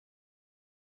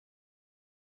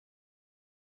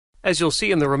As you'll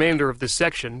see in the remainder of this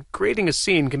section, creating a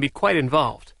scene can be quite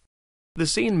involved. The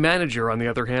Scene Manager, on the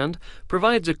other hand,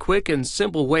 provides a quick and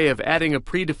simple way of adding a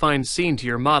predefined scene to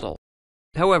your model.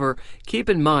 However, keep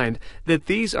in mind that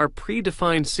these are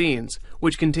predefined scenes,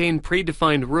 which contain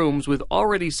predefined rooms with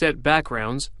already set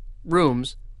backgrounds,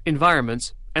 rooms,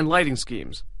 environments, and lighting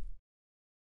schemes.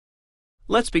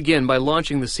 Let's begin by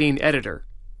launching the Scene Editor.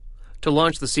 To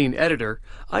launch the Scene Editor,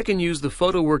 I can use the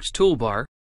PhotoWorks toolbar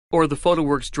or the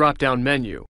PhotoWorks drop-down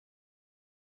menu.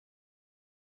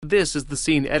 This is the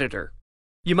Scene Editor.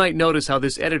 You might notice how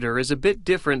this editor is a bit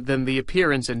different than the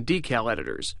Appearance and Decal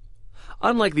editors.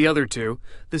 Unlike the other two,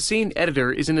 the Scene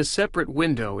Editor is in a separate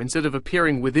window instead of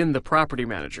appearing within the Property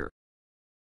Manager.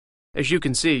 As you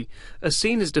can see, a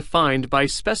scene is defined by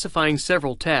specifying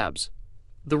several tabs: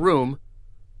 the room,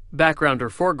 background or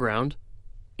foreground,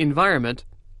 environment,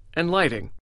 and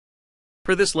lighting.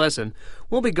 For this lesson,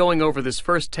 we'll be going over this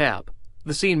first tab,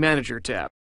 the Scene Manager tab.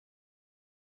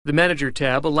 The Manager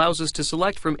tab allows us to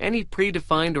select from any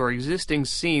predefined or existing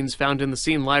scenes found in the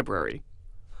scene library.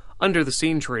 Under the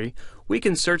scene tree, we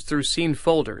can search through scene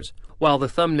folders, while the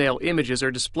thumbnail images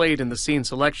are displayed in the scene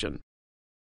selection.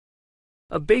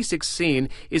 A basic scene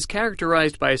is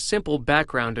characterized by a simple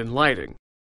background and lighting.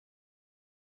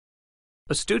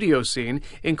 A studio scene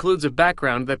includes a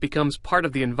background that becomes part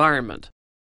of the environment.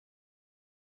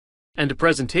 And a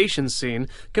presentation scene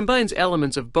combines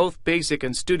elements of both basic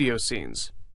and studio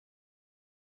scenes.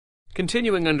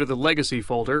 Continuing under the Legacy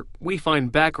folder, we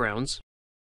find backgrounds,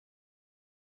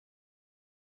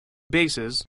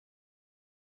 bases,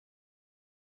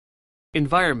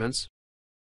 environments,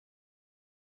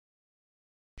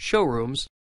 showrooms,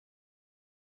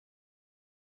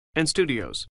 and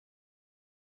studios.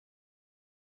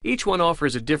 Each one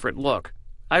offers a different look.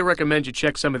 I recommend you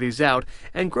check some of these out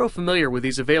and grow familiar with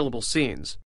these available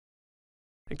scenes.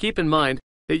 And keep in mind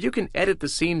that you can edit the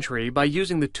scene tree by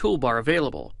using the toolbar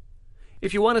available.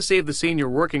 If you want to save the scene you're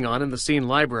working on in the scene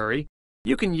library,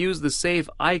 you can use the Save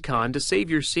icon to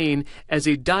save your scene as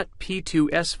a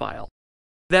 .p2s file.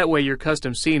 That way your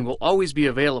custom scene will always be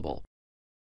available.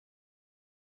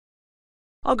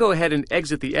 I'll go ahead and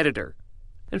exit the editor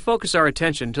and focus our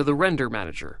attention to the Render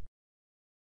Manager.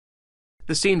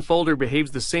 The Scene folder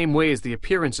behaves the same way as the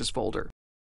Appearances folder.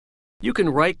 You can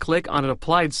right-click on an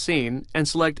applied scene and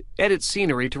select Edit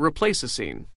Scenery to replace a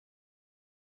scene.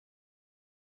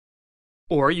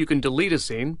 Or you can delete a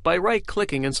scene by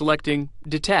right-clicking and selecting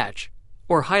Detach,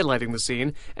 or highlighting the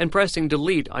scene and pressing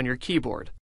Delete on your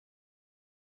keyboard.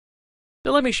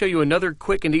 Now let me show you another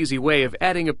quick and easy way of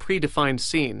adding a predefined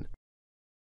scene.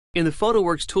 In the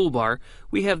PhotoWorks toolbar,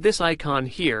 we have this icon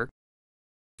here,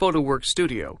 PhotoWorks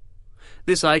Studio.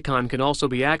 This icon can also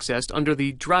be accessed under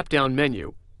the drop-down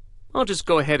menu. I'll just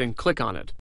go ahead and click on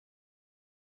it.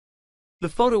 The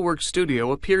PhotoWorks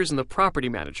Studio appears in the Property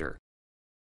Manager.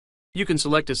 You can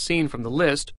select a scene from the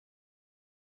list,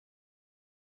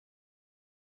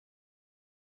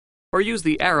 or use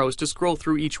the arrows to scroll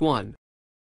through each one.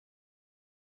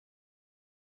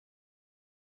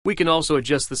 We can also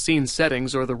adjust the scene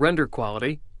settings or the render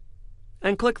quality,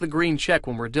 and click the green check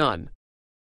when we're done.